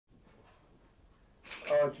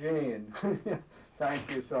Oh, Gene,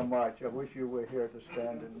 thank you so much. I wish you were here to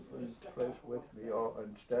stand in place with me or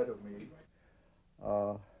instead of me.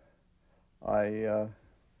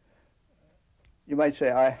 You might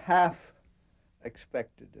say I half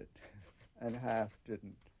expected it and half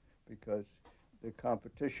didn't, because the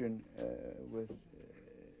competition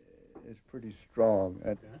is pretty strong.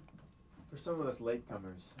 Okay. For some of us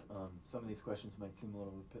latecomers, some of these questions might seem a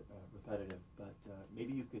little repetitive, but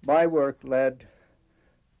maybe you could... My work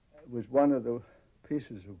was one of the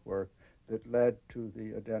pieces of work that led to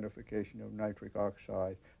the identification of nitric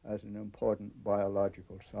oxide as an important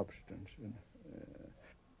biological substance. And,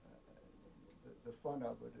 the fun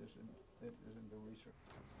of it is in the research.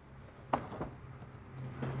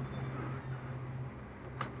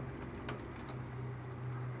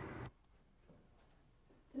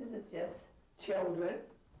 This is just children,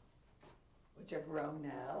 which are grown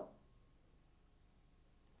now,